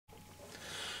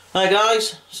Hi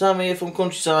guys, Sam here from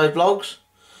Countryside Vlogs.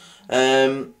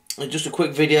 Just a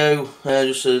quick video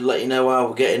just to let you know how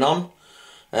we're getting on.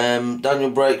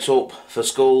 Daniel breaks up for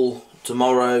school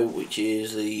tomorrow, which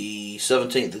is the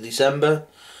 17th of December.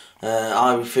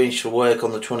 I will finish for work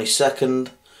on the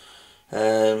 22nd.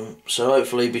 So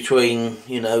hopefully between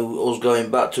us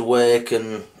going back to work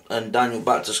and Daniel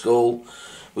back to school,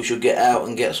 we should get out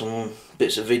and get some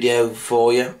bits of video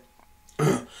for you.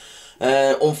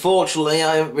 Unfortunately,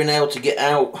 I haven't been able to get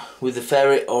out with the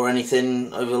ferret or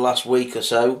anything over the last week or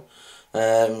so,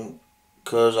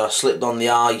 because I slipped on the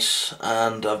ice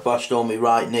and I've bashed on my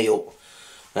right knee up.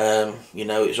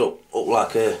 It's up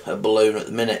like a balloon at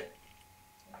the minute.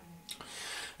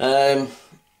 I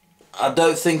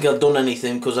don't think I've done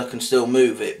anything because I can still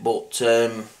move it, but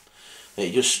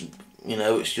it just,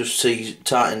 it's just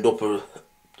tightened up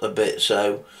a bit.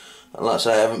 So, like I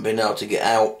say, I haven't been able to get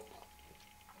out.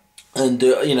 And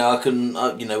we've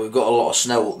got a lot of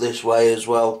snow up this way as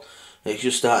well. It's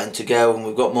just starting to go, and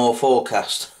we've got more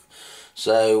forecast.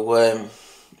 So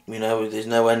there's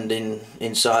no end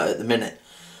in sight at the minute.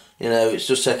 It's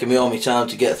just taking me all my time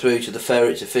to get through to the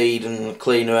ferret to feed and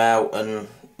clean her out, and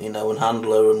and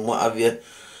handle her and what have you.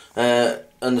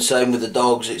 And the same with the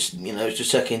dogs. It's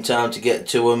just taking time to get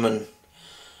to them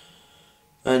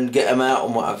and get them out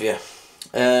and what have you.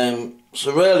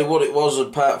 So really what it was,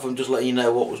 apart from just letting you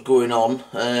know what was going on,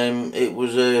 it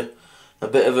was a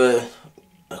bit of a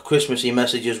Christmassy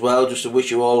message as well, just to wish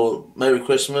you all a Merry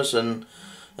Christmas and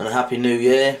a Happy New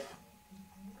Year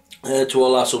to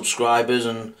all our subscribers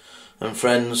and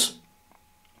friends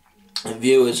and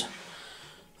viewers.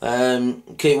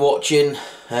 Keep watching.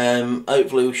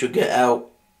 Hopefully we should get out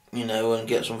and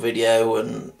get some video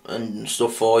and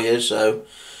stuff for you. So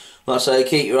like I say,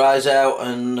 keep your eyes out,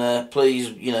 and please,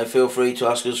 feel free to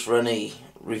ask us for any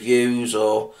reviews,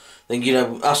 or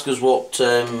ask us what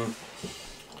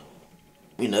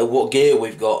what gear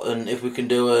we've got, and if we can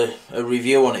do a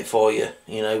review on it for you.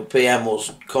 PM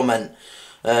us, comment,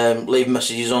 leave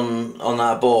messages on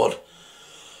our board,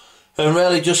 and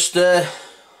really just give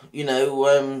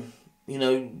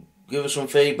us some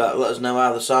feedback. Let us know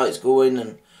how the site's going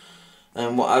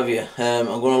and what have you. I'm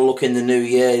going to look in the New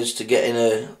Year's to getting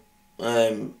a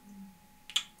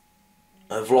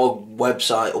vlog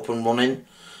website up and running,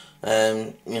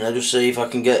 just see if I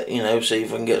can get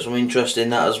some interest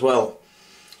in that as well.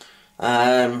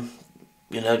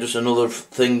 Just another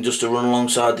thing just to run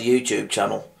alongside the YouTube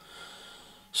channel.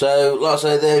 So like I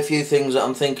say, there are a few things that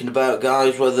I'm thinking about,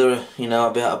 guys. Whether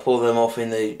I'll be able to pull them off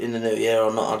in the new year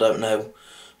or not, I don't know.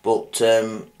 But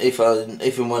if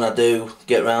and when I do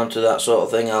get round to that sort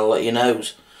of thing, I'll let you know.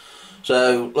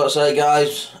 So, like I say,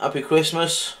 guys, Happy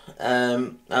Christmas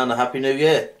and a Happy New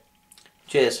Year.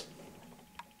 Cheers.